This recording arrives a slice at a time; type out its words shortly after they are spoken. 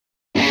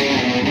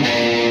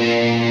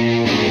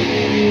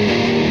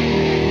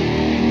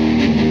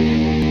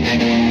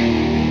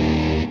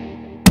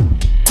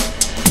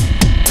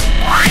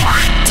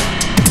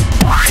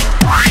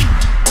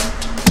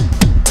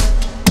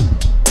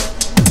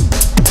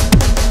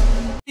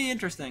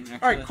interesting,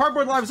 actually. Alright,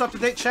 Cardboard Live is up to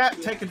date,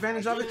 chat. Take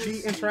advantage of it.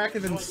 Be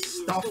interactive and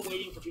stuff.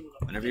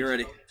 Whenever you're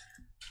ready.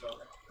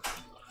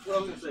 What I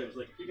was going to say was,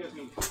 like, you guys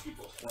need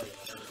people playing.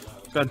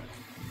 Good.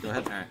 Go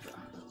ahead. Alright.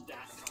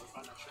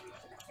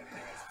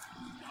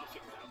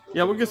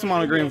 Yeah, we'll get some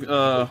monogram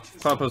cloud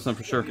posts in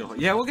for sure.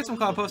 Yeah, we'll get some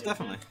cloud posts,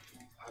 definitely.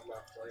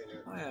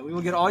 Oh yeah, we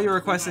will get all your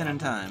requests in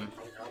time.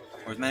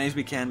 Or as many as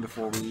we can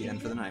before we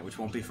end for the night, which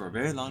won't be for a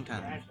very long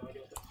time.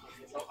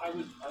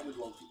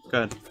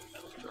 Good.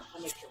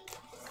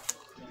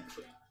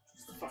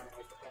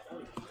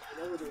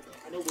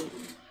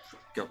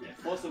 Go.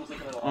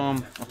 I'll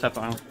tap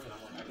the island.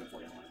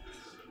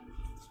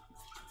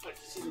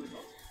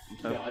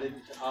 Yeah, I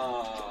didn't,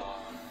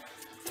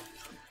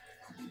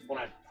 when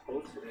I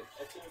posted it,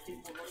 I think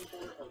people were running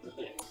for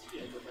it.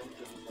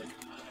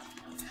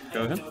 Go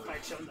ahead.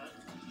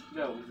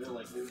 No, they're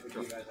like, you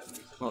guys have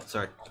to. Well,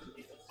 sorry.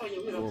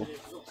 We'll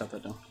tap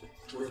that down.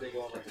 Where are they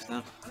going right Just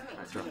now.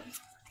 Alright, throw.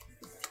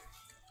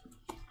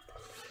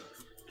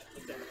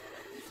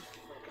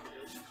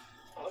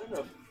 I don't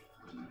know.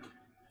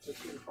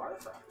 It's in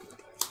firecracker.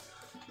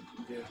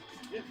 Yeah.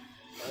 Yeah.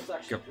 That's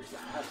actually pretty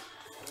sad.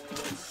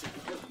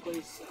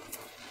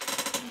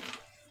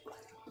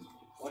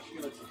 Why should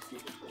you like some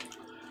stupid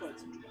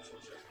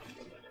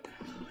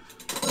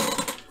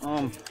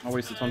I'll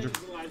waste a tundra.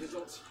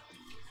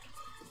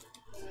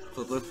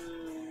 Flip, flip.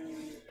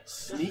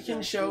 Sneak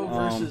and Show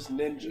versus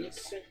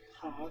Ninjas.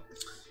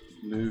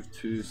 Move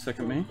to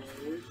second main.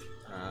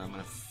 I'm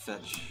gonna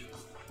fetch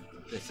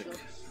basic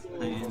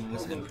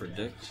planes and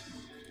predict.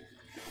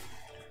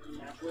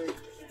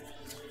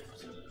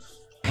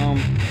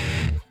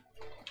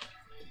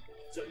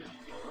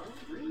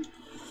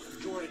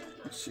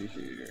 Let's see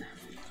here.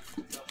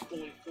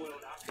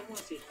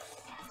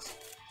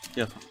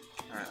 Yes.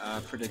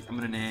 Alright, predict. I'm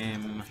gonna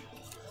name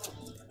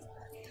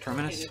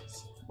Terminus.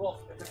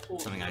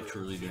 Something I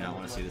truly do not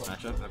want to see this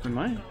matchup. We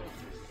might.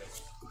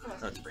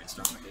 Oh, it's a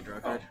brainstorm. Okay, draw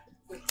a card.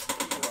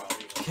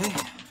 Okay.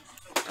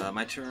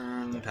 My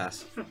turn.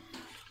 Pass.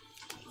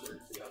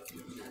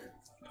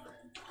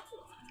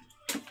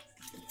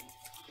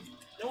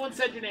 No one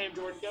said your name,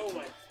 Jordan. Go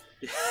away.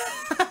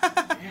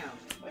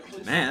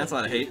 Man, that's a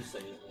lot of hate.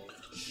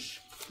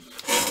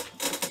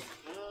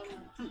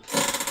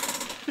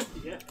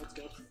 Yeah, let's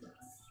go.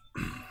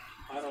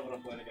 I don't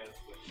want to play against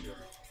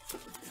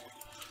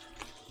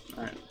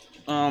Alright.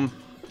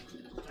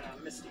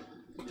 Misty.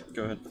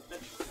 Go ahead.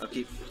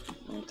 Upkeep.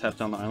 I'll tap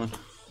down the island.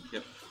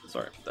 Yep.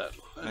 Sorry about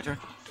that. My turn?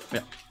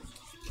 Yeah.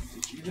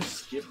 Did you just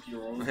skip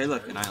your own? Hey,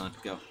 look, an island.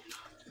 Go.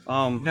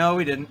 No,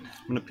 we didn't.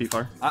 I'm gonna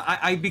P-fire.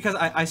 Because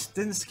I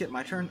didn't skip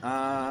my turn.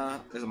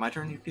 Is it my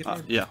turn? You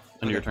P-fire? Yeah,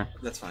 and okay. your turn.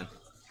 That's fine.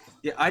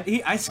 Yeah,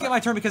 I skipped my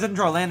turn because I didn't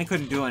draw a land and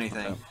couldn't do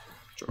anything. Okay.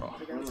 Draw.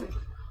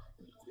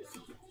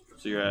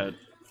 So you're at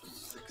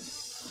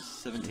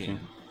 17.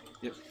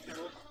 Yep.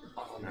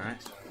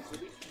 Alright.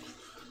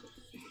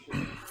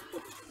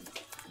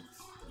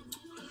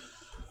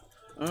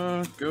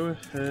 Go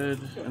ahead,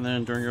 and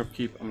then during your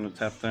upkeep, I'm gonna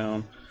tap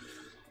down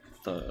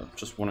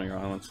just one of your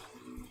islands.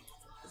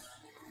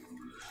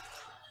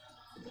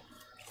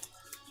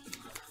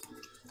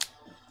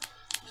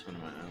 Just one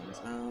of my islands.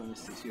 Let me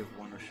see if you have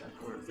one or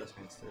shuffle, or if this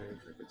means there,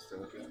 if it's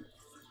still okay.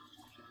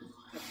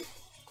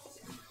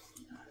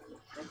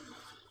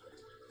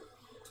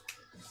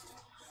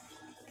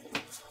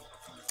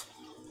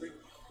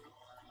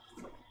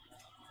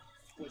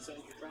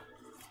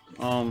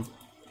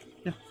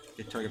 Yeah.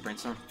 Get target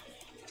brainstorm.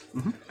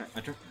 Alright,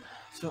 my turn.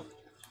 So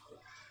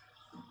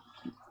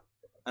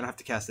I don't have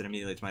to cast it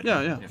immediately, it's my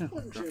turn. Yeah.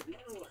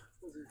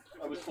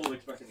 I was fully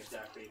expecting a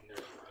stack being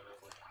there.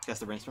 Cast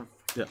the brainstorm?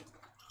 Yeah.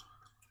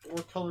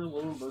 Or color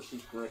loan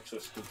versus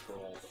Grixis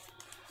control.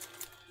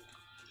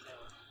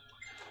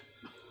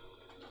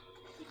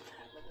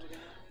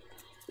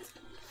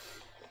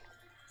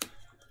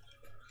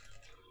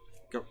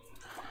 Go.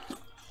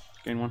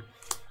 Gain one.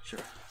 Sure.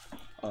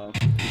 Alright,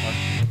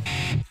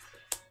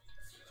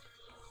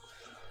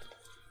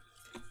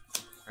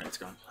 it's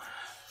gone.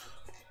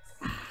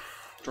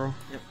 draw.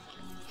 Yep.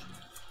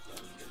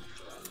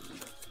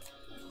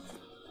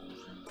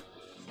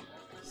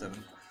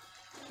 7.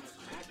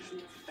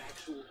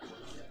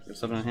 You have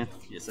 7 in hand?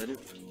 Yes, I do.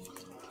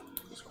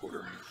 This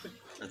quarter.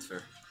 That's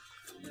fair.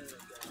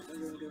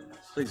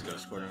 Please go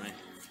square to me.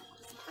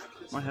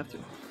 Might have to.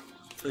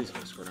 Please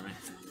go square to me.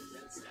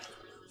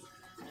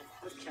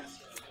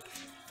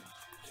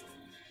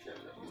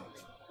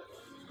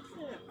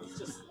 It's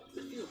just,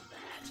 it feels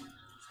bad.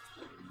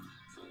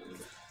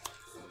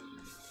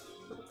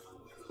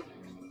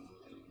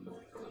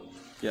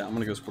 Yeah, I'm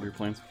gonna go square your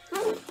planes.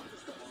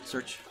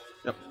 Search.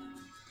 Yep.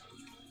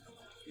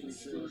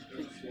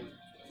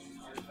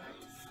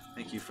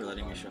 Thank you for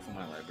letting me shuffle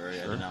my library.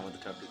 Sure. I did not want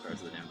the top 2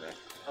 cards of the damn deck.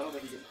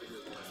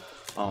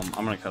 I'm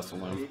gonna cast a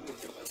loan.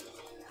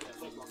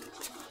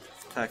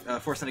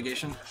 Attack, Force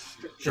Negation.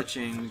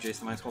 Pitching Jace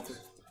the Mind Sculptor.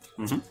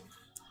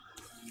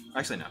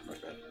 Actually, no,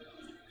 fuck that.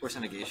 Force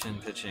Negation,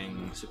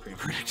 pitching Supreme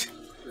Predict.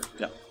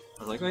 Yeah. I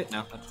was like, wait,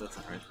 no, that's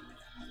not right.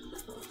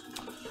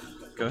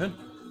 Go ahead.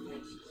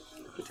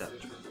 Tap.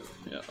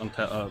 Yeah,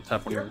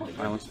 tap one of your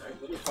islands.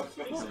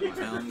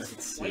 Islands,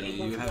 let's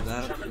see. You have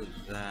that up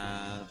with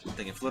that. I'm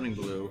thinking floating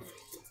blue.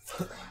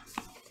 I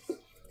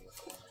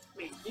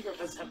mean, Negro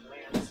does have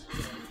lands.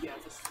 Yeah,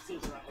 this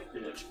seems around like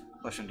village.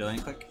 Question doing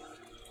click.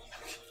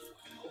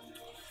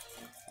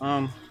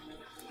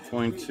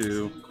 Going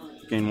to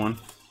gain 1.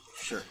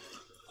 Sure.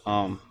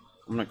 I'm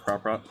gonna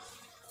crop rot.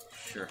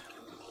 Sure.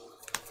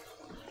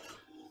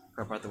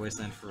 Crop out the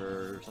wasteland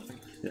for something?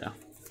 Yeah.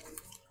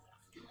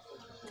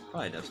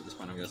 Probably depths at this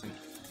point, I'm guessing.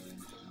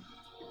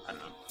 I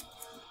don't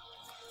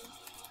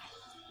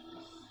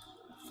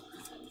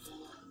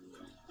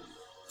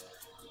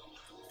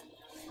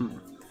know.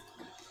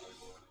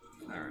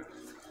 Alright.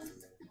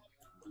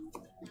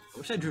 I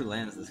wish I drew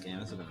lands this game.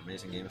 This would have been an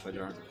amazing game if I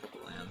drew a couple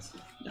lands.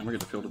 Yeah, I'm gonna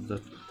get the Field of the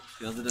Dead.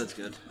 Field of the Dead's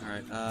good.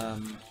 Alright,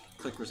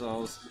 click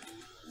resolves.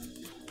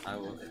 I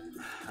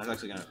was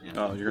actually gonna. Yeah.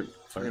 Oh, you're I'm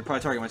sorry. gonna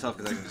probably target myself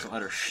because I can just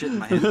utter shit in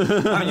my hand.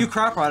 I mean, you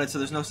crop rotted, so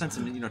there's no sense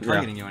in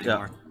targeting you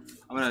anymore. Yeah.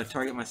 I'm gonna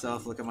target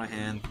myself. Look at my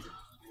hand.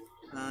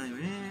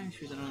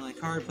 Choose an online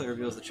card. Player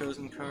reveals the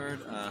chosen card.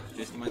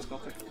 Jason Mind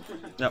Sculptor.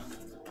 Yep.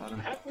 Bottom.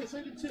 Halfway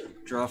sided too.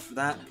 Draw for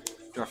that.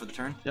 Draw for the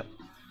turn. Yep.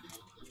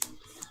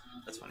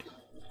 That's funny.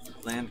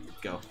 Land.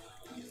 Go.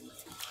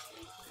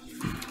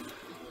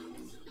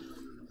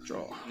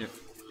 Draw. Yep.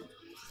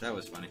 That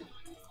was funny.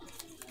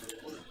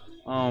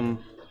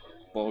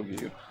 Bog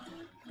you.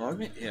 Bog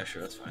me? Yeah,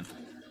 sure, that's fine.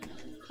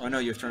 Oh no,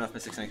 you've turned off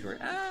Mystic Sanctuary.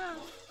 Ah!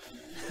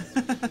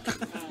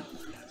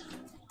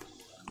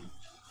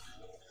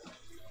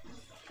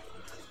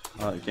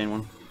 Gain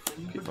 1.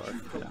 Keep 5.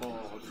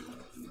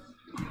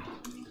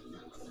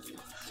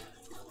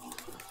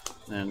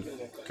 Yeah. And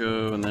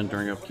go, and then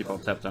during up, keep all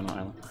tap down on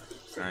island.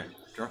 Alright,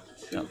 draw.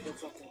 Yep.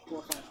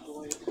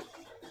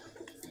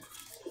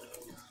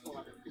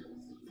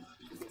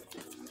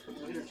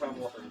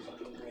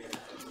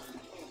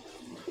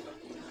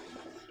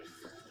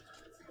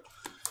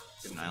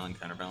 Get an island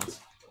counterbalance.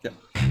 Yep.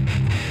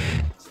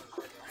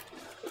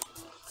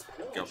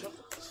 Go.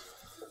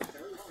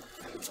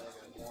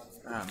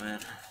 Ah, man.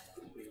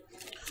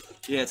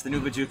 Yeah, it's the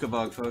new Bajuka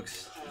Bog,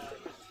 folks.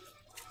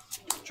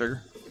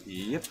 Trigger.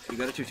 Yep, you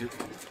got a 2/2.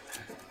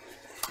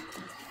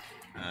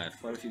 I've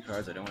quite a few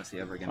cards I don't want to see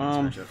ever again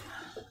in this matchup.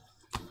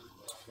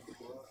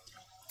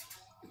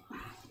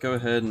 Go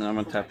ahead, and I'm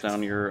gonna tap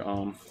down your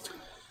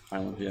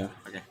island. Yeah.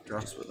 Okay, draw.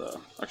 Just with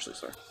actually,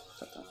 sorry.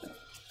 Tap down. Yeah.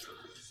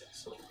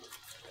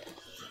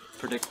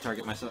 Predict,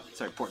 target myself.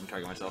 Sorry, port and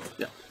target myself.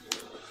 Yeah.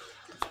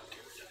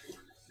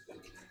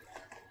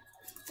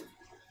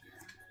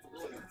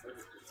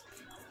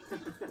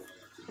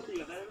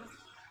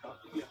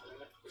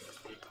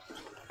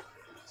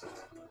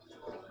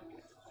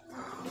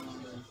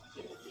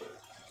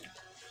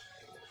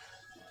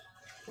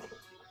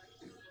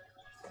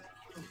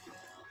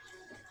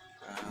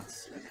 Let's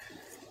see.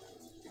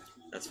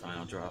 That's fine,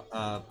 I'll draw.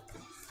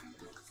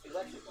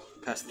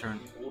 Pass the turn.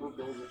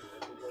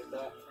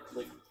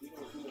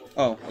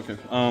 Oh, okay.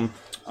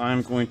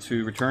 I'm going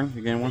to return.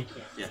 You gain 1.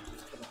 Yeah.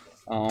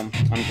 I'm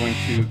going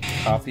to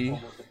copy.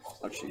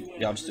 Actually,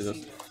 yeah, I'll just do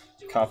this.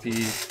 Copy.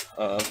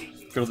 Field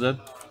of the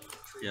Dead.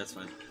 Yeah, that's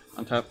fine.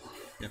 Untap.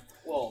 Yep.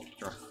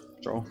 Draw.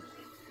 Draw.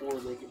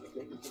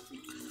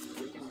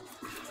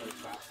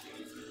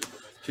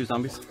 2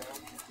 zombies.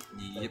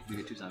 Yep, you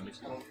get 2 zombies.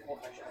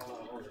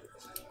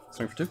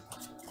 Swing for 2.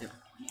 Yep.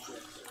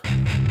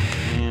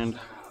 And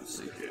let's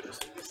see here.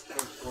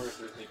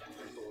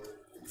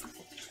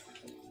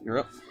 You're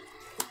up.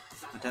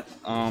 Tap.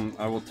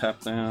 I will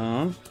tap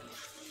down.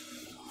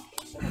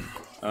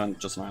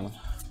 Just an island.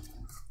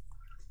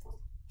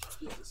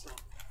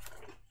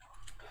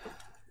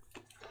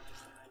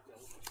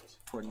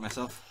 Porting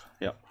myself.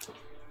 Yep.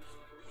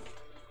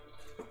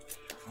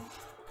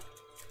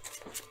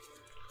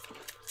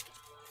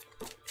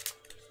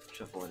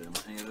 Shuffle it in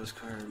any of those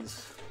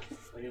cards.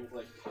 I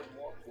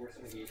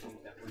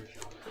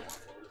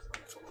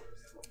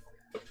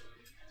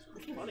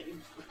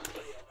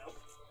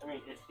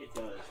mean, it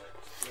does.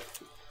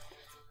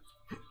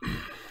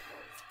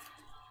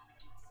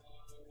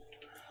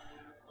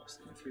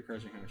 Three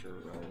cards in here which are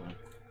relevant.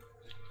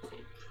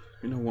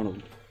 You know one of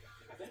them.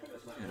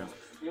 You know.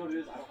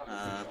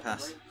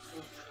 Pass.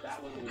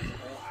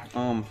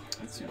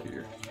 Let's see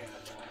here.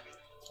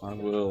 I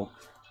will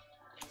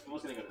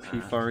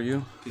P-fire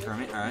you. P-fire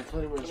me, alright.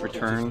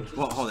 Return.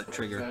 Well, hold it,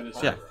 trigger.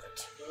 Yeah.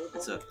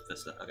 It's a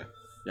Vista, okay.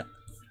 Yeah.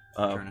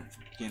 Turn it.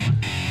 Game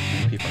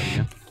 1. P-fire you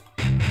again.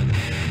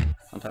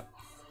 Untap.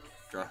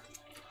 Draw.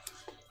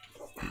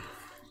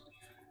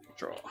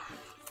 Draw.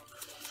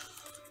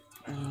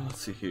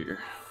 Let's see here.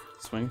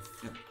 Swing.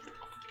 Yep.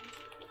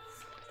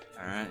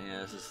 Alright, yeah,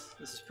 this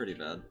is pretty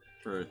bad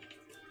for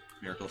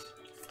miracles.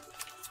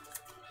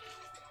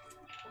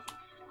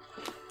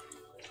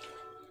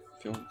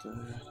 Field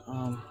dead.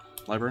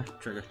 Library.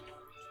 Trigger.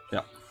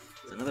 Yeah.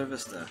 It's another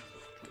Vista.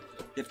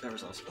 Yep, that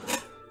resolves.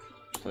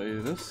 Play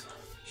this.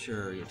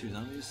 Sure, you have 2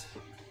 zombies.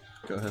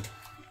 Go ahead.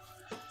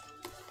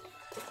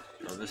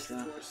 Draw Vista.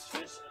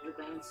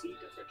 Underground Sea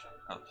Differential.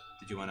 Oh,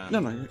 did you want to? No,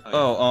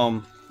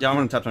 no. Yeah, I'm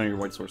gonna tap down your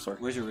white source. Sorry.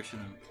 Where's your Rishon?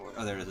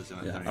 Oh, there it is.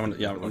 Yeah, I'm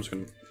just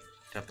gonna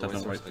tap the tap white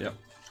down source. white. Yeah.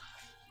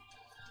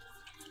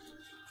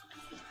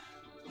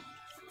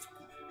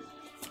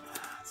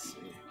 Let's see.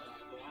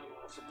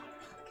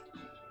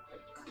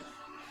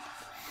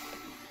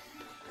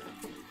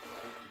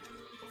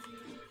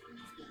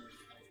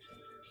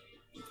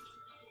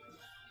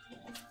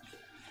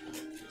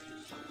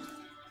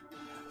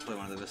 Play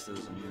one of the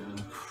Vistas and you.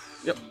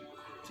 Yep.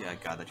 Yeah,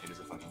 God, that changes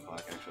the fucking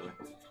clock, actually.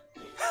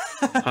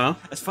 Huh?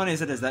 As funny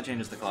as it is, that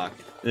changes the clock.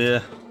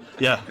 Yeah.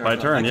 Yeah. By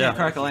turn. I Yeah. can't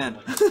crack a land.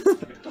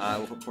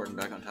 We'll put Porton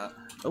back on top.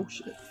 Oh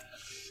shit.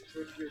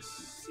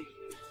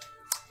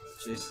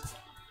 Jeez.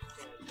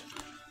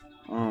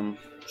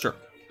 Sure.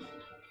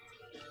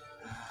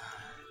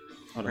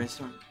 Hold on.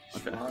 Brainstorm.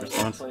 Okay. I'm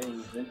Response.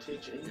 playing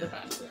vintage in the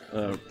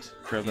background.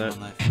 Grab Game that. on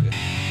life,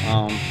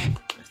 okay.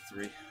 There's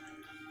 3.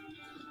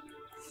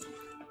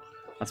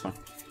 That's fine.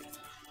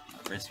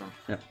 Brainstorm.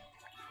 Yeah.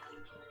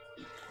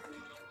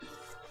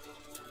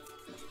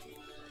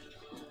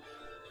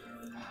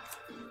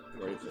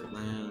 Right for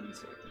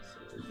lands.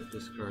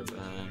 Discard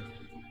back.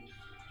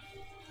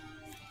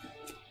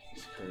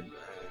 Discard back.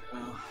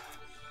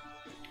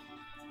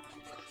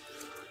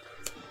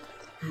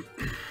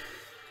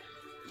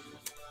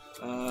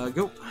 Oh.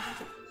 Go.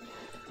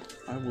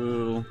 I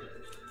will.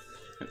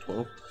 At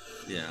 12.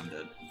 Yeah, I'm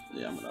dead.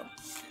 Yeah, I'm gonna.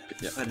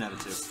 Yeah. I didn't have it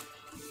too.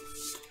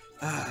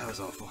 That was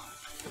awful.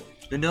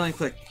 Vendilion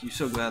Click, you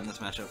so glad in this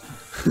matchup.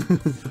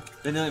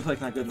 Vendilion Click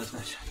not good in this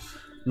matchup.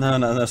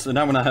 No, that's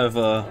not when I have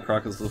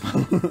Crocus as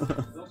well.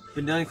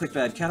 Vendilion Click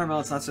bad.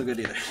 Countermelt's not so good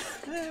either.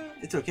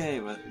 It's okay,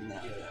 but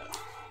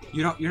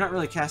you're not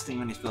really casting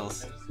many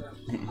spells.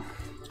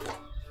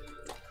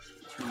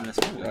 Terminus,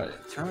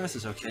 Terminus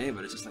is okay,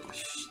 but it's just like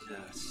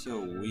it's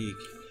so weak.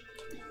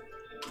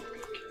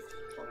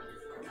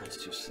 It's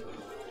too slow.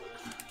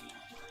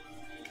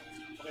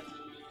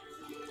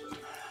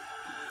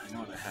 I know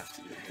what I have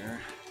to do here.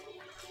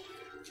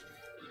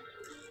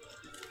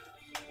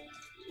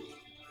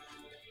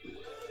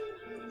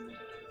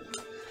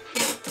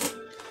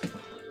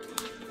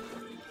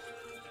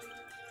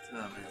 Oh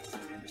man, it's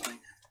gonna be interesting.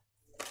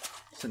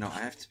 So no, I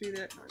have to be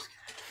there.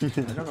 No, I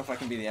don't know if I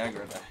can be the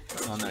aggro guy.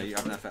 Oh no,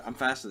 I'm not. I'm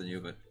faster than you,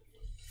 but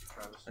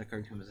that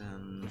card comes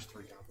in. There's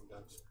 3 goblin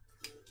decks.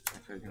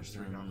 That card comes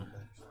There's 3 in. goblin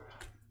decks.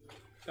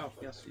 Oh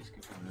yes, these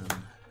can come in. 2,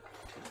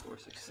 4,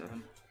 6,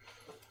 7.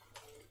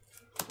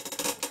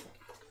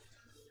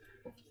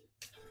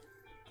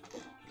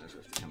 Those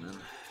have to come in. Okay.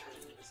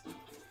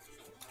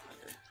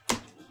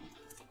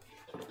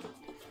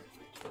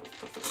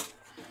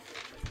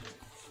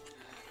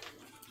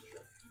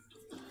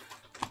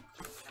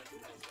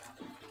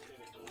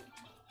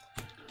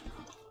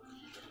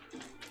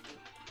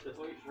 That's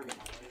why you should target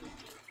my land.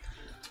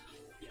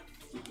 Yeah,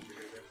 you can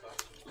figure it out.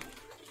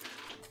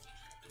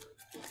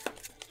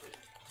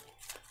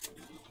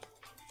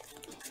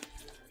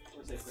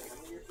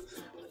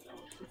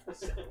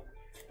 What's that?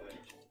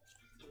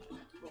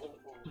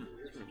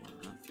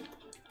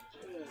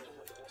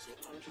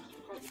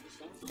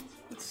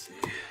 Let's see.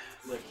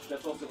 Like,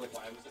 that's also like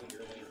why I was thinking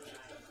your land.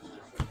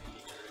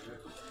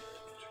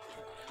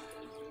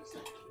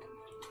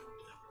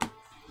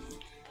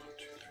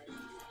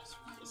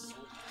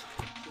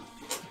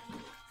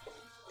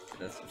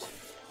 That's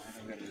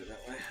I'm gonna do it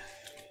that way.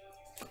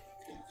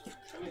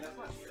 I mean, that's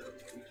not terrible.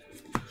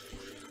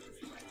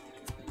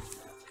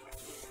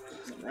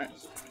 Alright.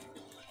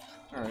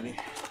 Alrighty.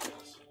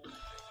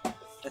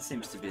 That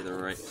seems to be the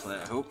right play,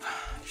 I hope.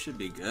 Should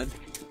be good.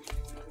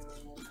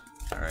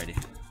 Alrighty.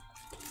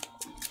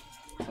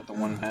 At the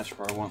one match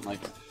where I want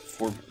like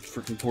 4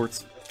 freaking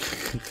ports.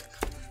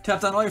 Tap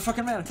down all your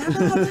fucking mana! Tap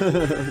down all the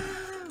mana!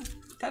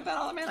 Tap down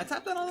all the mana!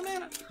 Tap down all the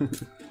mana!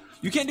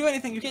 You can't do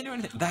anything! You can't do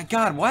anything! That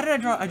God, why did I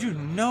draw? I drew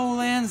no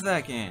lands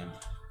that game!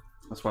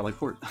 That's why I like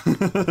port.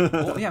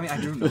 Well, yeah, I mean, I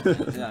drew no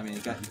lands. Yeah, I mean,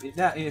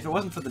 if it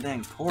wasn't for the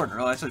dang port,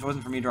 or if it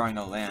wasn't for me drawing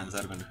no lands,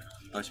 that'd have been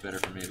much better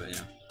for me, but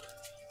yeah.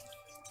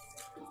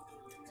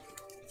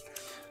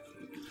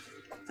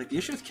 Like, the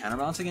issue with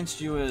counterbalance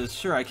against you is,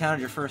 sure, I counted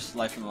your first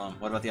life from loam.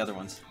 What about the other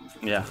ones?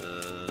 Yeah.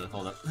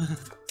 Hold up.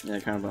 Yeah,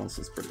 counterbalance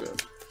is pretty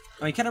good.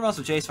 I mean, counterbalance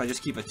with Jace, if I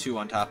just keep a 2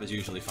 on top, is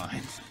usually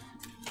fine.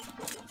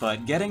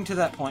 But getting to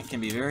that point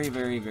can be very,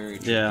 very, very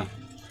tricky. Yeah.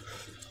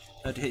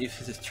 To hit you,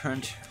 just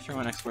turn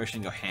one exploration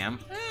and go ham.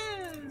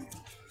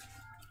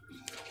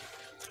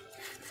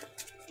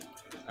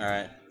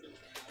 Alright.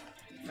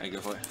 Alright, go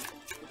for it.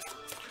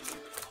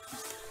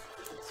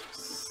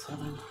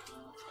 7.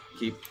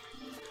 Keep.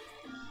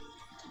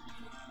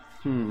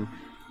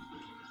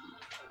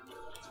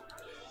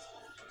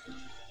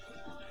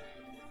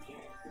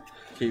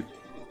 Keep.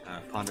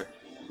 Ponder.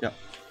 Yep.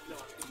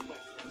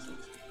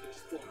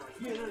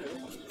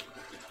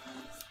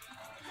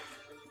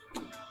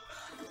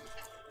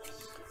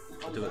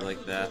 I'll do it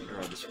like that.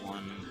 Draw this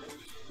one.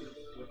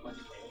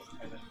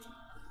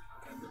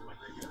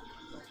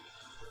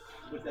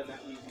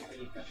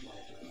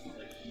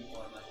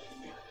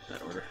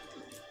 That order.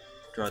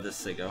 Draw this,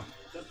 say go.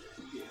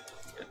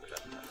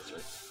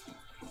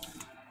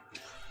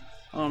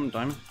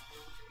 Diamond.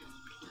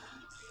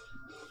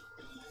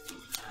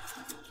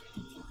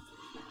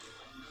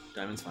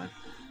 Diamond's fine.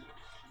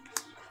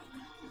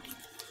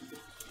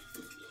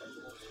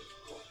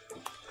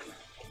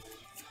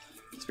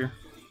 Sphere.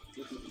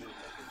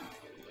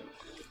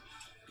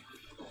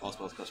 All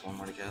spells cost 1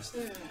 more to cast.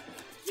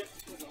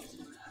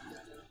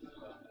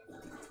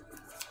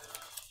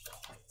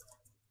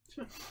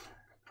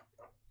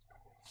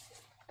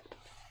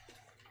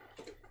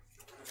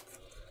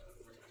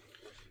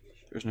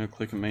 There's no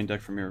click in main deck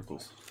for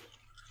miracles.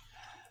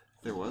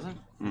 There wasn't?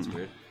 That's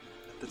weird.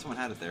 That someone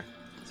had it there.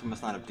 Someone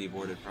must not have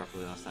deboarded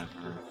properly last time.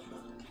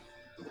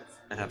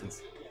 That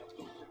happens.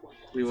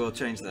 We will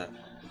change that.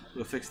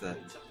 We'll fix that.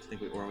 I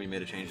think we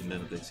made a change and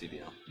then a big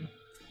CBL.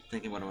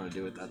 Thinking what I want to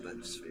do with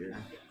that sphere.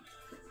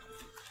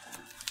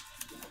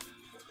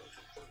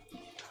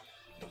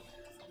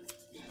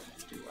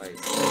 Do I?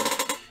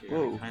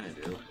 Whoa. I kind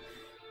of do.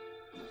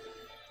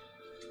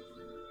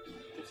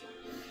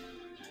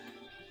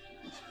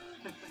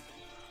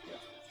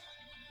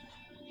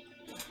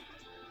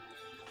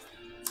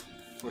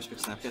 Force pick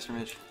Snapcaster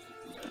Mage.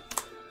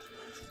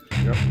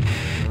 Yep.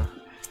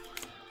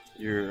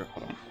 You're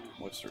hold on.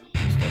 What's your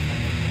stuff?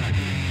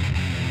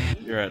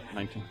 You're at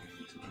 19.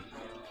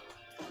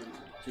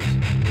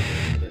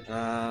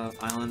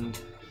 Island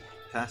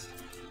pass.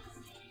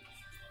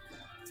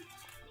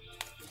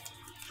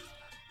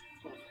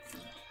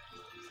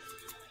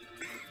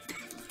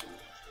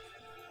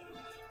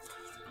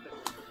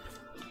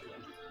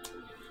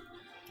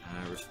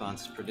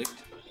 Response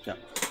predict. Yeah.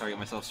 Target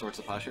myself Swords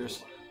of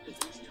Plowshares.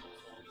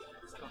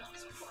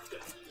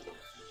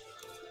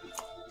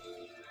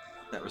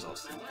 That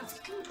resolves.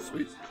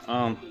 Sweet.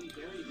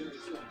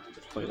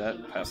 Play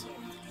that. Pass.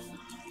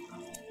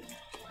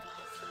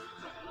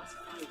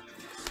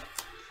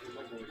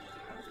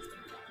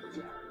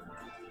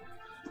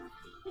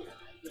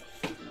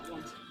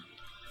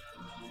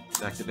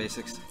 Back to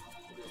basics.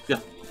 Yeah.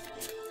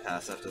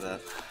 Pass after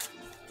that.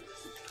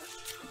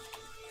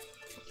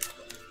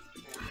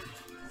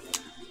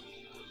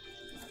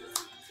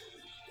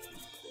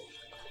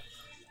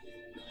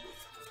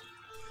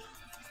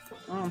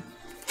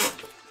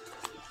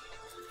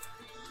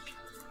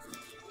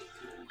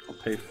 I'll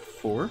pay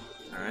 4.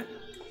 Alright.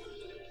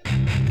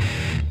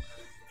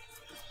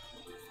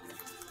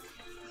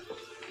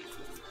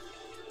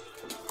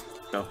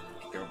 Go.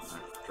 Go.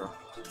 Alright, draw.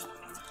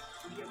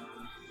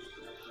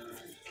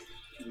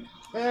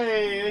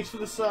 Hey, thanks for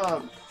the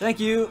sub. Thank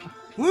you!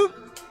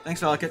 Whoop! Thanks,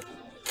 Delicate.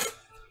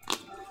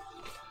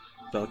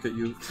 Delicate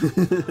you.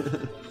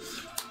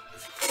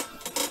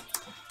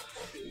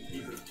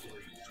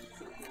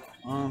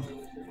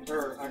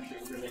 Or actually,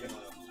 we're gonna make it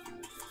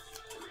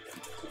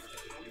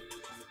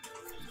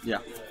Yeah.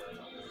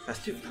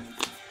 Pass 2. Yep,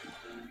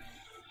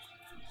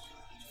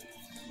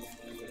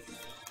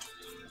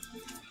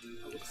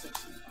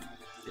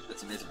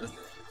 that's amazing.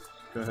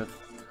 Go ahead.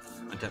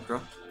 Untap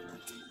draw.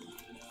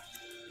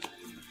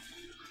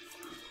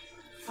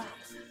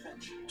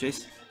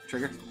 Jace,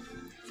 trigger.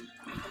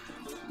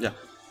 Yeah.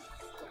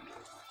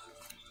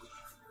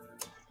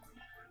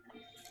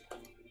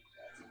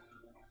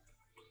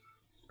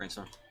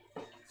 Brainstorm.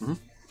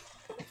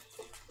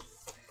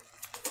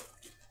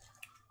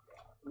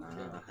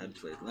 Head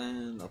played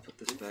land. I'll put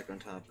this back on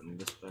top and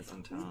this back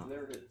on top.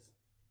 There it is.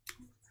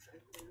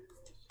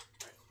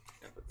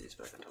 Yeah, put these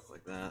back on top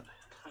like that.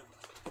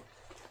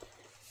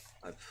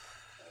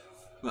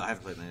 Well, I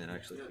haven't played land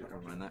actually.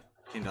 Never mind that.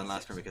 Came down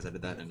last turn because I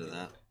did that into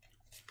that.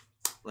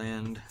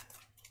 Land.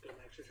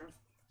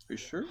 Are you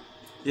sure?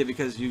 Yeah,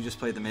 because you just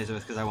played the Maze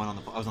because I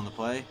was on the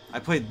play. I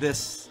played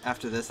this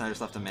after this, and I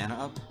just left the mana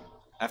up.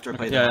 After I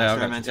played the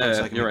monster, I meant to,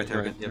 so I can you're make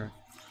right. the token. You're right.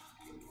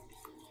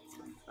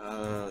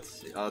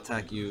 Let's see. I'll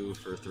attack you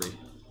for 3.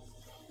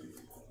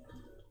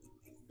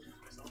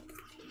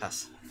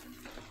 Pass.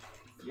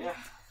 Yeah.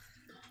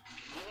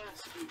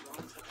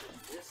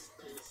 This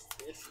is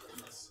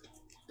this.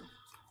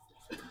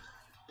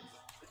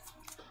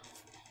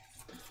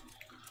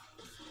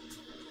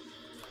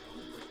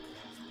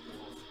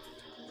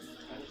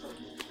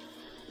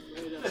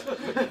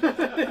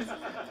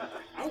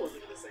 I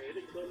wasn't gonna say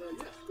anything, but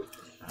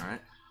yeah. All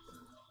right.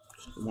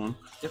 Just 1.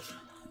 Yep.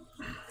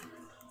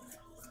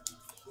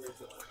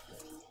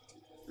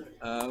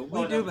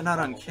 We do, but not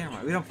on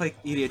camera. We don't play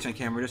EDH on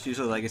camera. Just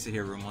usually Legacy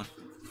here, room 1,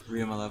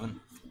 room 11.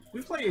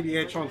 We play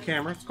EDH on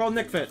camera. It's called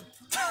NickFit.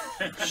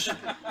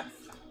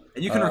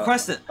 And you can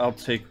request it. I'll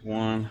take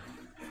 1.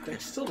 They're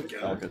still together.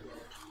 Delicate.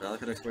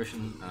 Delicate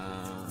Exploration.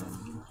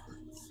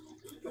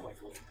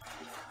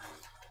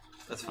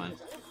 That's fine.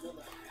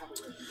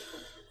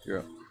 You're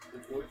up.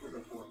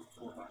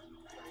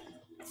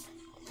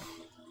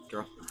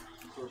 Draw.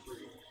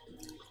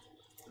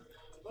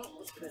 Well,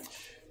 let's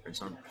finish.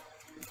 Brainstorm.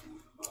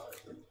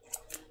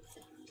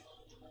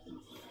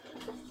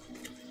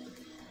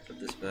 Put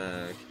this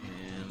back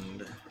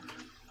and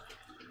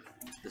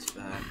this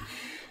back.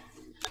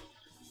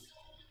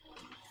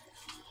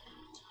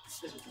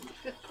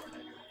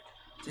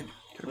 Damn,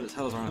 what the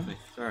hell is wrong with me?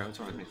 Sorry, what's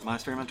wrong with me?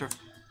 Monastery Mentor?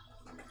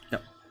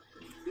 Yep.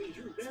 You're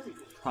very good.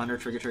 Ponder,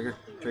 trigger.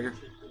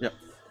 Yep.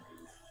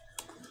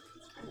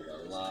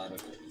 A lot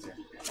of things here.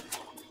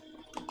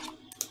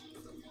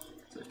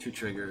 So 2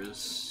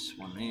 triggers,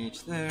 1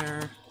 each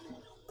there.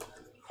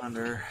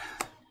 Ponder.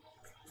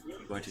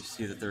 I'm going to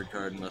see the 3rd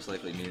card and most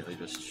likely immediately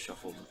just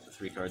shuffle the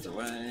 3 cards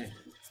away.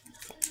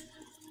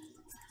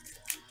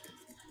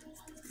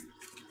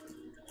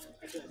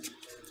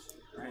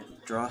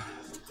 Alright, draw.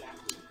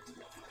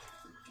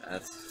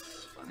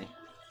 That's funny.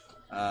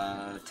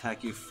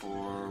 Attack you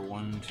for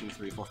 1, 2,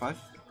 3, 4,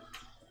 5.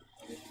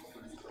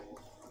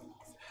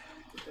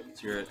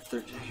 So you're at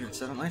 13. You're at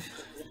 7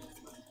 life.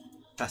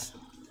 Pass.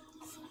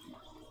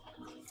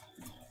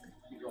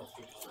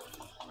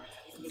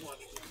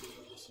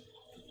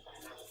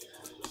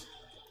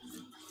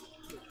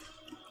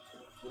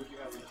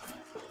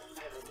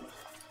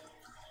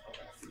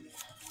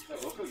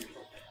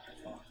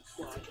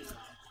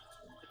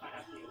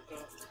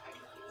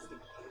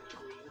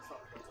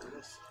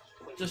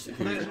 Just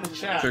put it in the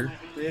chat. Sure.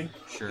 Big.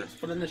 Sure.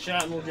 Put it in the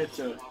chat and we'll get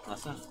to it.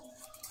 Last time.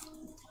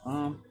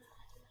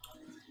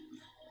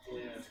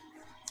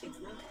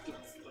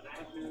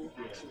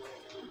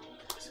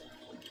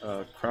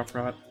 Crop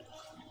rot.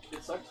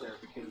 It sucks there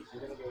because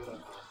we're gonna go to.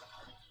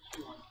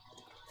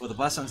 Well, the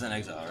Blessed Sun's in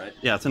exile, right?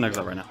 Yeah, it's in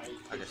exile right now.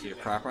 I guess you're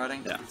crop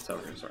rotting? Yeah, it's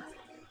over here, sorry.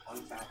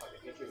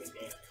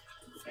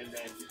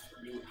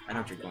 I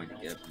know what you're going to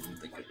get.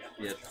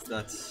 Yeah,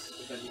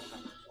 that's.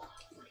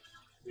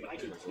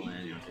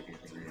 Land, you don't take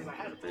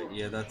anything.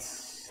 Yeah,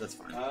 that's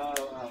fine.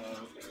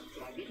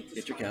 Okay.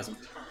 Get your chasm.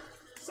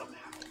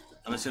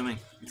 I'm assuming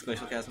it's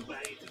glacial chasm.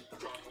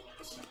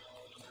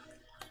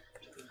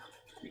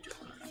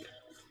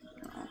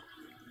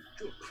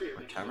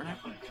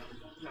 Tabernacle?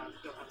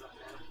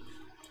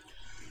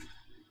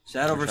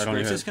 Shadow versus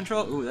Grixis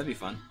control? Ooh, that'd be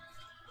fun.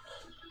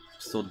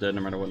 Still dead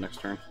no matter what next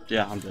turn.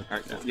 Yeah, I'm dead.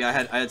 Alright,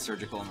 yeah, I had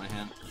surgical in my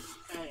hand.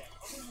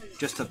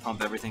 Just to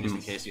pump everything just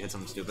in case you hit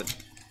something stupid.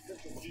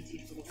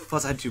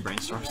 Plus I had 2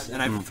 brainstorms.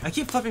 And I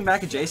keep flipping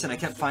back at Jace and I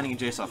kept finding a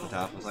Jace off the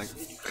top. I was like,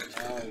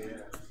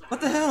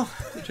 what the hell?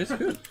 Jace is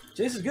good.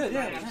 Jace is good,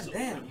 yeah. God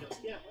damn.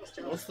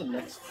 What's the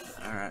next?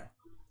 Alright.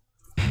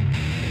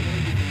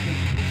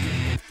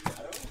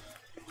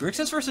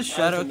 Grixis versus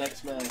Shadow.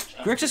 Next match.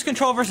 Grixis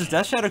control versus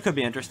Death Shadow could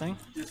be interesting.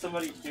 Do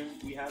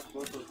we have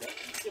both those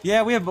decks?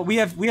 Yeah, we have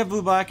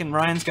blue black and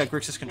Ryan's got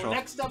Grixis control. Well,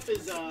 next up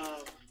is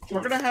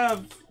We're gonna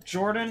have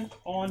Jordan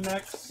on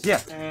next.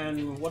 Yeah.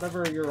 And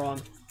whatever you're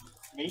on.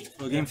 Me?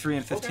 Well, game 3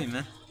 and 15,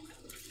 man.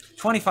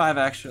 25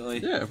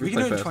 actually. Yeah, we can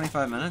do it in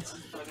 25 minutes.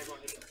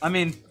 I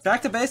mean,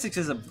 back to basics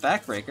is a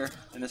backbreaker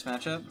in this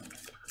matchup.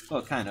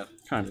 Well, kind of.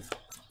 Kind of.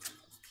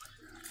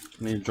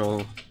 I need to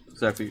draw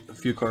exactly a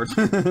few cards.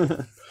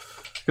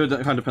 It kind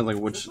of depends, like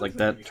which, like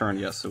that turn.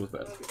 Yes, it was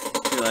bad.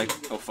 You're like,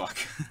 oh fuck.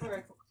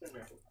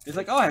 It's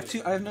like, oh, I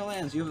have no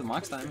lands. You have the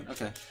Mox Diamond.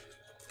 Okay.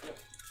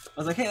 I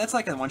was like, hey, that's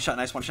like a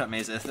nice one-shot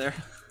Maze Ith there.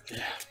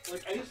 Yeah.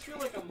 Like, I just feel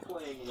like I'm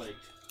playing, like,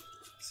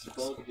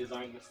 bulk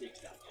design mistakes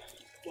down.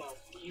 well,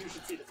 you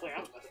should see the play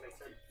out. That makes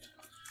sense.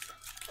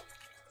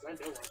 I know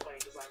I'm playing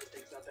design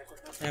mistakes that deck right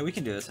now. Yeah, we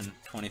can do this in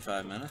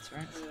 25 minutes,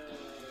 right?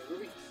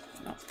 Ruby?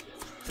 No.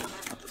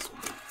 Not this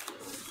one.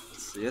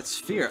 Let's see, that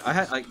sphere. I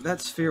had like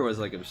that sphere was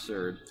like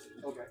absurd.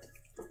 Okay.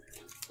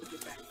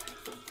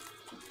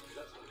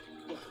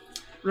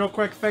 Real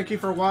quick, thank you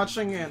for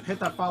watching and hit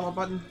that follow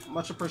button.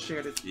 Much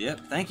appreciated.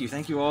 Yep, thank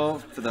you all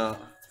for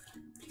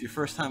your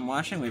first time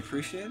watching. We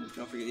appreciate it.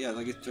 Don't forget, yeah,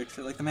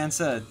 like the man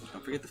said,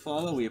 don't forget to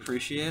follow. We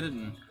appreciate it,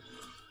 and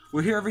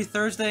we're here every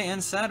Thursday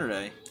and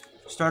Saturday.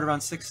 Start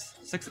around 6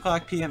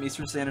 o'clock p.m.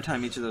 Eastern Standard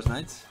Time each of those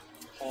nights.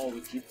 Oh,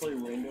 would you play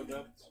Rainbow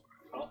decks?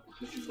 Oh,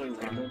 would you play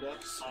Rainbow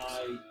decks?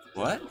 I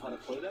What? don't know how to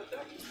play that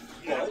deck.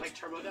 Yeah, But like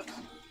turbo decks?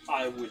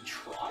 I would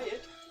try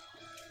it.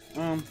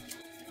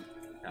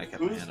 I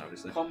kept my hand,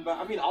 obviously. Come back?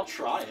 I mean, I'll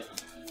try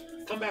it.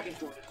 Come back in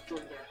Jordan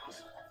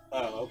Berenhaus.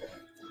 Oh, okay.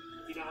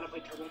 You know how to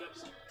play turbo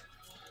decks?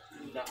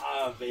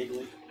 Nah,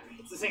 vaguely.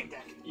 It's the same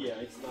deck. Yeah,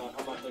 it's not.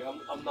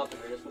 I'm not the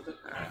greatest with it.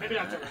 Maybe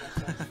not turbo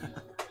decks.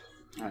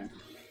 Alright.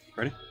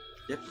 Ready?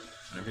 Yep.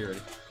 Whenever you're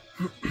ready.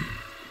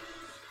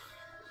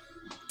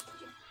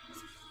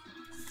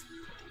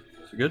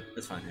 You good?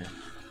 That's fine, yeah.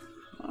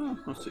 Oh,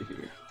 let's see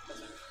here.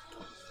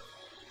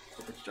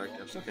 It's dark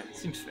depths. Okay,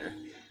 seems fair.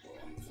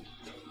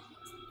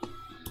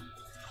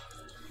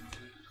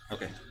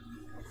 Okay.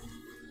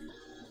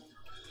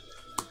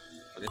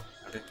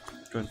 Okay.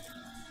 Good.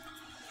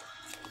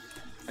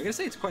 I gotta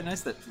say, it's quite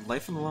nice that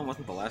Life from the Loam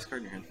wasn't the last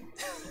card in your hand.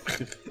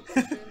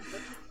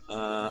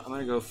 I'm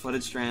gonna go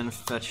Flooded Strand,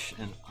 fetch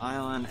an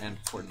island, and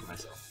port it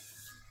myself.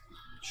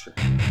 Sure.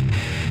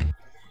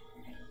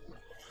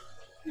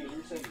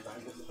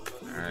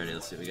 Alrighty,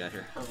 let's see what we got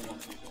here.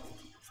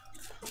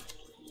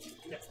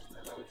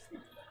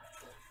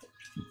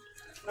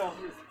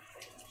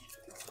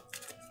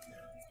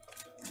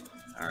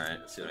 Alright,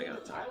 let's see what I got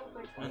at the top.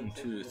 1,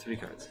 2, 3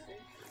 cards.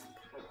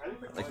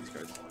 I like these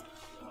cards.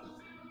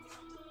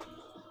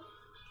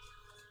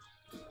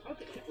 I don't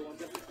think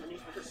everyone's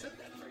ever said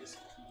that phrase.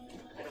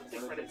 I don't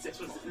think Reddit 6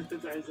 was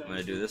the I'm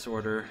gonna do this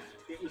order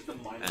It was the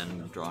minor.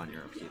 and draw on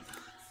your upkeep.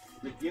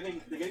 They're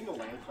getting the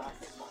land back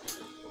is fine.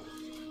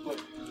 But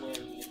when it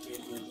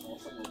is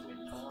also a win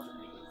con and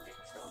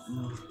making stuff.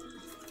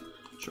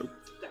 Sure.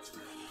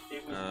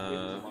 It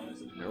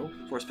was no.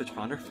 Force pitch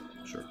ponder.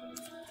 Sure.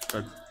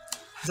 Okay.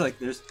 It's like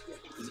there's.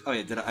 Oh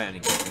yeah, I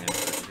didn't get the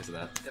answer because of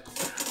that. Yep.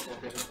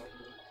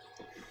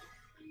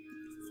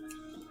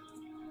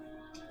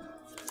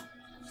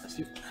 That's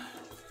you.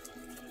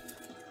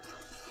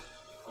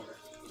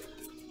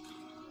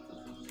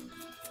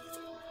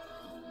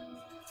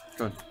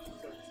 Go ahead.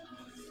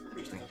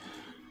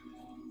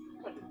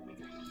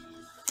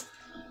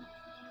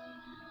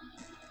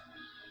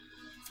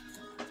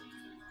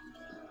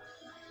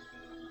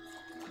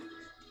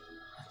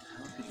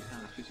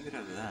 You could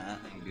have that,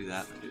 and you do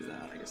that, and do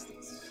that. I guess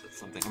that's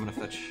something. I'm gonna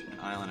fetch an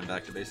island and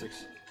back to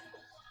basics.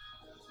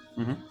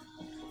 Mm-hmm.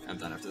 I'm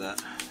done after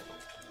that.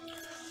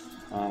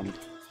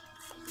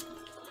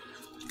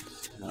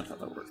 Not how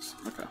that works.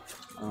 Okay.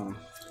 So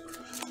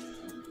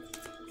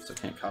I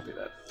can't copy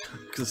that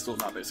because it's still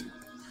not basic.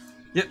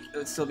 Yep, it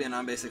would still be a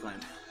non-basic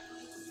land.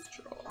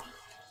 Draw.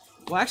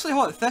 Well, actually,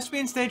 hold it.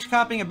 Thespian stage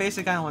copying a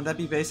basic island. Would that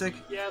be basic?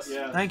 Yes.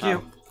 Yeah. Thank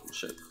you. Oh,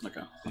 shit.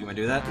 Okay. You want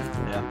to do that?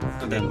 Yeah.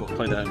 Okay, And then cool.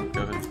 play that and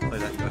go ahead. Play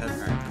that and go ahead.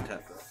 Alright,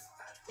 tap.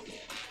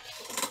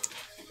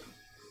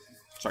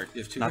 Sorry.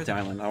 You have two Not cards? the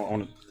island. I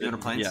want to. You want a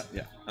plains? Yeah.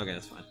 Yeah. Okay,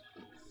 that's fine.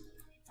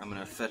 I'm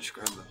gonna fetch,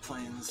 grab the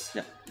plains.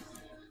 Yeah.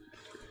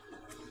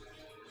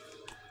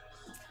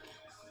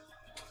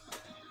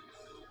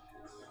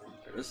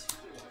 There it is.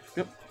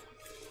 Yep.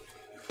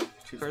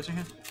 2 cards in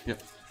here?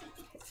 Yep.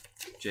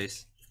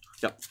 Jace.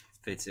 Yep.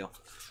 Fate Seal.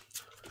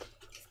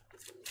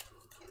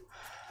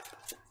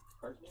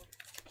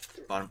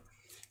 Bottom.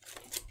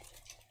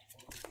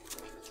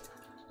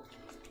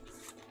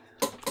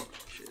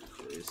 Shit,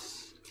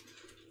 please.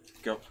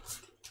 Go.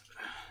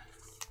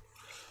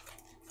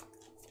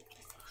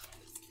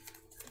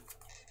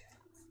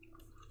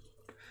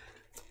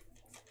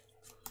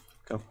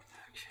 Go.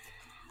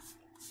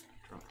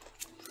 Draw.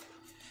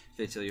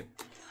 Fate Seal you.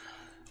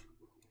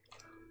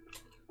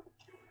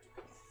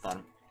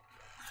 Bottom.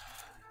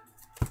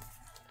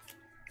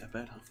 That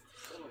bad, huh?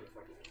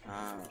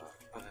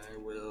 I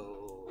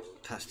will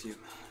test you.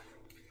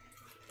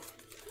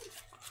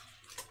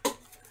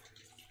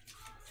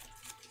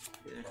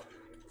 Yeah.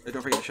 Hey,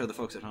 don't forget to show the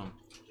folks at home.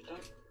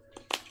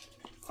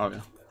 Oh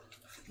yeah.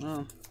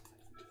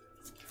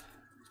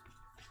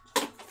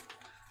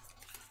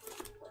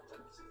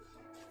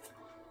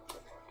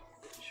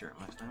 Sure,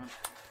 max down.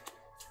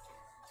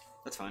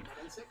 That's fine.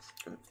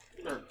 Good.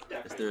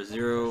 Is there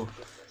 0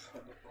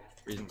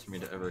 reason for me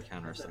to ever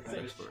counter a second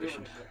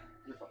exploration?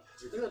 I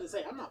was going to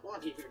say, I'm not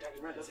blocking if you're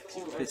attacking red.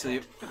 Fate Seal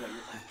you.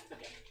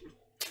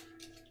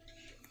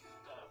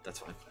 That's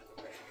fine.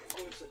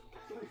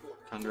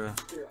 Tundra.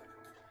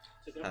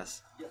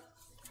 Pass.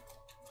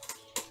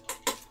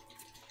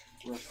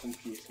 Rest in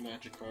peace,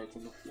 magic cards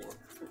on the floor.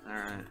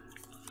 Alright.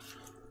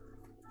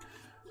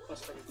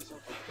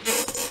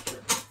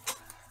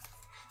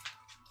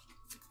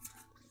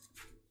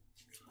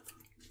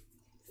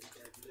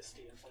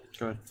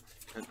 Go ahead.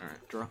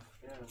 Alright, draw.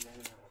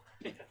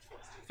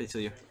 Fate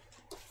Seal you.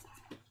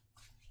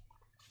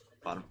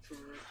 Bottom.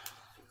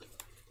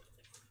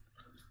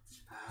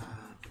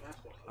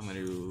 I'm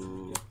gonna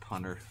do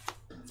ponder.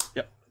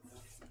 Yep.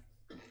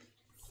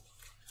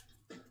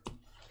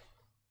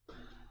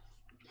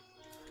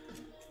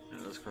 None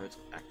of those cards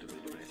actively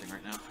do anything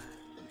right now.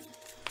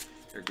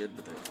 They're good,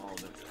 but they're all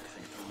the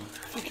thing.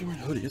 Fuck, you're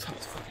wearing a hoodie. It's hot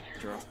as fucking here.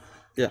 Draw.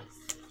 Yeah.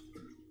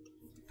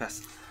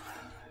 Pass.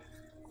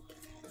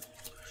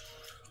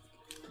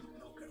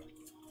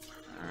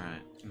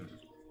 Alright.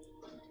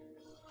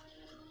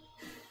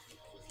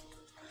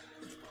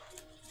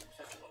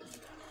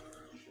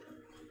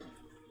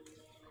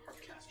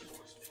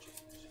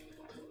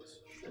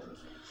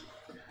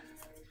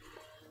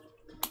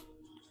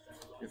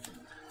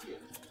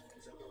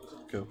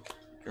 Go.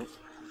 Go.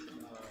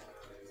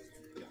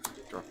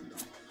 Draw.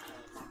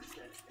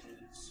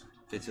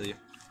 Fate Seal you.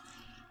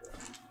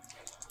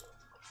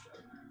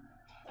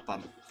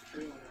 Bottom.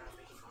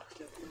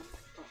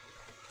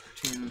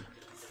 13.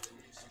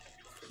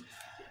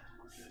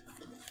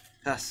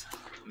 Pass.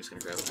 I'm just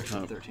gonna grab it.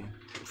 Actually, 13.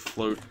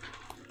 Float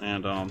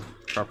and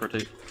crop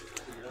rotate.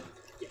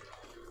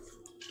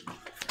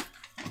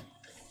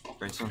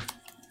 Brainstorm.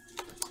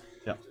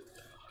 Yep.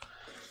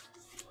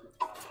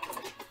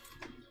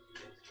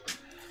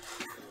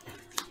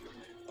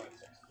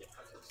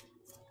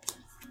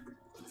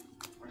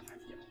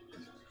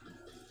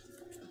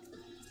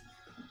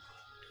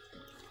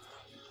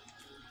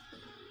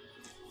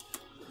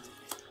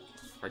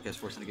 Broadcast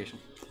force negation.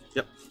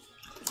 Yep.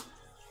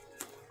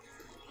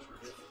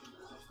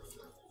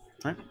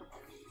 Alright.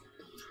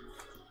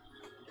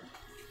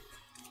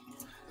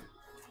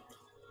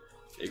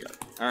 You got it.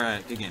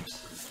 Alright, good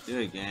games.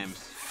 Good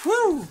games.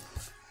 Woo!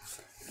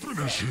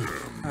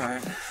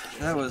 Alright,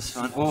 that was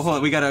fun. Oh, hold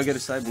on, we gotta get a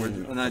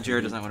sideboard. Oh, no,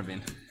 Jared does not want to be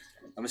in.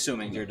 I'm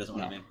assuming Jared doesn't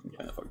want to be in.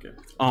 Yeah, fuck yeah.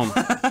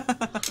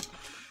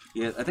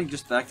 Yeah, I think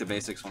just back to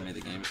basics won me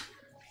the game.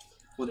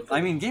 Well,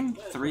 I mean, game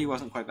 3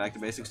 wasn't quite back to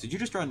basics. Did you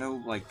just draw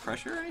no like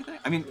pressure or anything?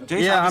 I mean,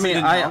 Jason Yeah, I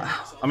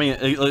mean,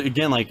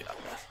 again, like,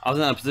 I was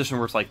in that position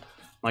where it's like,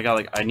 my God,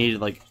 like, I needed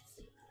like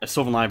a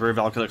Sylvan Library,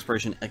 Valakut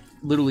Exploration, like,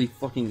 literally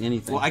fucking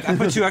anything. Well, I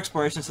put 2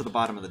 explorations to the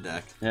bottom of the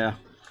deck. Yeah.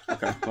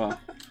 Okay. Well.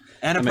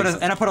 And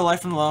I put a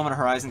Life from the Loam and a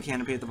Horizon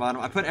Canopy at the bottom.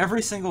 I put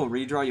every single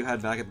redraw you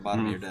had back at the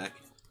bottom of your deck.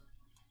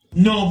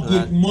 No, so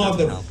good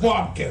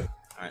motherfucker.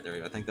 All right, there we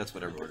go. I think that's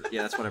what I wrote.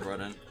 Yeah, that's what I brought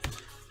in.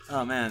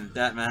 Oh man,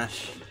 that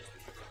mash.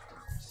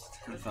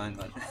 Couldn't find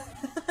that.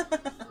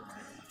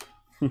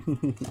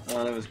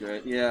 Oh, that was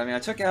great. Yeah, I mean, I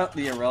took out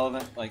the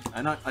irrelevant. Like,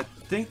 I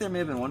think there may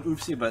have been one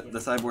oopsie, but the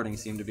sideboarding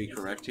seemed to be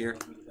correct here.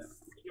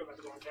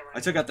 I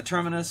took out the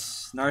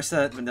Terminus,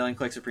 Narset, Vendilion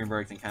Click, Supreme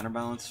Verdict, and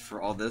Counterbalance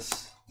for all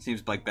this.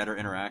 Seems like better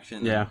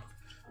interaction. Yeah.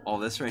 All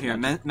this right here.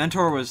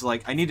 Mentor was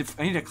like, I need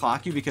to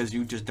clock you because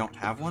you just don't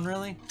have one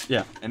really.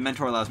 Yeah. And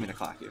Mentor allows me to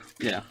clock you.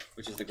 Yeah.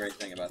 Which is the great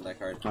thing about that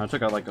card. I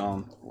took out like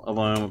a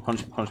Loam,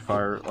 Punch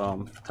Fire,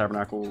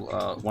 Tabernacle,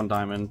 1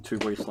 Diamond, 2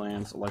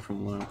 Wastelands, a Life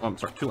from Loam. Oh, I'm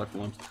sorry, 2 Life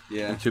from Looms.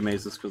 Yeah. And 2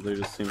 Mazes because they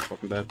just seem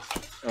fucking bad.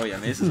 Oh yeah,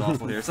 Maze is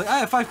awful here. It's like I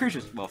have 5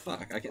 creatures. Well,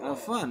 fuck. Oh,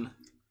 fun.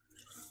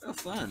 Oh,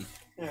 fun.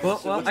 Yeah,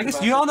 well, I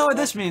guess you all know what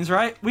this means,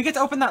 right? We get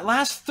to open that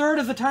last third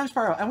of the Time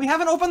Spiral, and we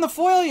haven't opened the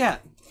foil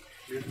yet.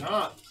 You're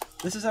not.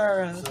 This is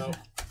our. So,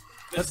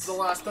 this is the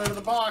last third of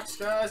the box,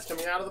 guys.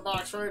 Coming out of the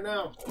box right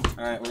now. All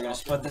right, we're gonna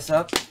split this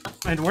up.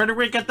 And where did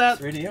we get that?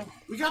 3 to you.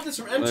 We got this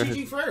from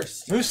MTG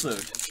first. Moose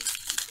Loot.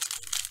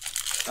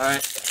 All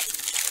right.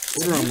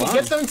 You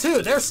get them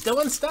too. They're still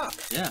in stock.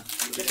 Yeah.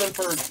 Get them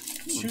for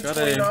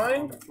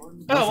 $2.29.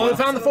 Oh, well, we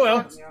found the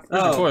foil.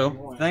 Oh,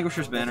 foil.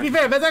 Vanquisher's Banner. To be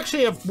fair, that's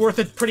actually worth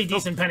a pretty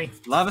decent penny.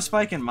 Lava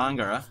Spike and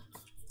Mangara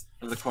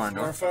of the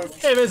Corridor.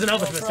 Hey, there's an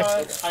Elvis Mystic.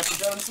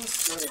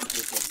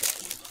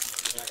 Hypergenesis.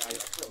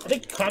 I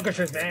think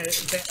Conqueror's Banner.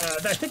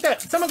 I think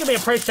that someone give me a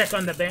price check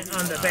on the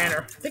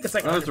banner. I think it's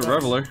like. Oh, it's a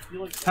Reveler.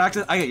 I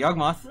get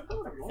Yawgmoth.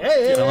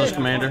 Hey, Challenge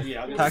Commander.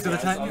 Pact of the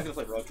Titan.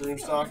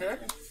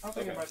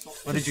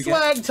 What did you get?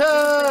 Flag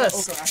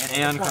Tusk!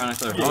 And Aeon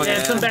Chronicler. Oh,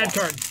 yeah, some bad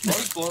cards.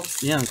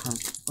 Yeah,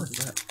 what is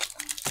that?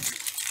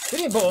 We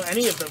didn't pull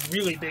any of the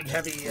really big,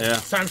 heavy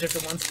time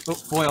shifted ones. Oh,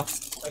 foil.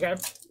 Okay.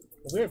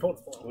 We didn't pull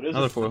the foil.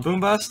 Another foil.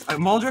 Boom Bust.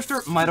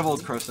 Muldrifter. Might of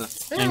Old Krosa.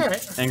 Yeah,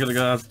 alright. Anger the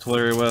Gods,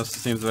 Tularia West,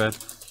 seems bad.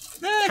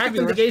 Pact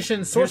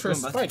Negation,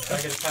 Sorcerer's Spike.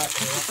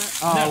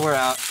 Oh, we're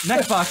out.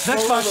 Next box.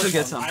 Next box should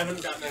get some. I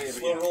haven't gotten any of it.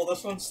 Slow roll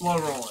this one? Slow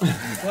roll it.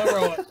 Slow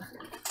roll it.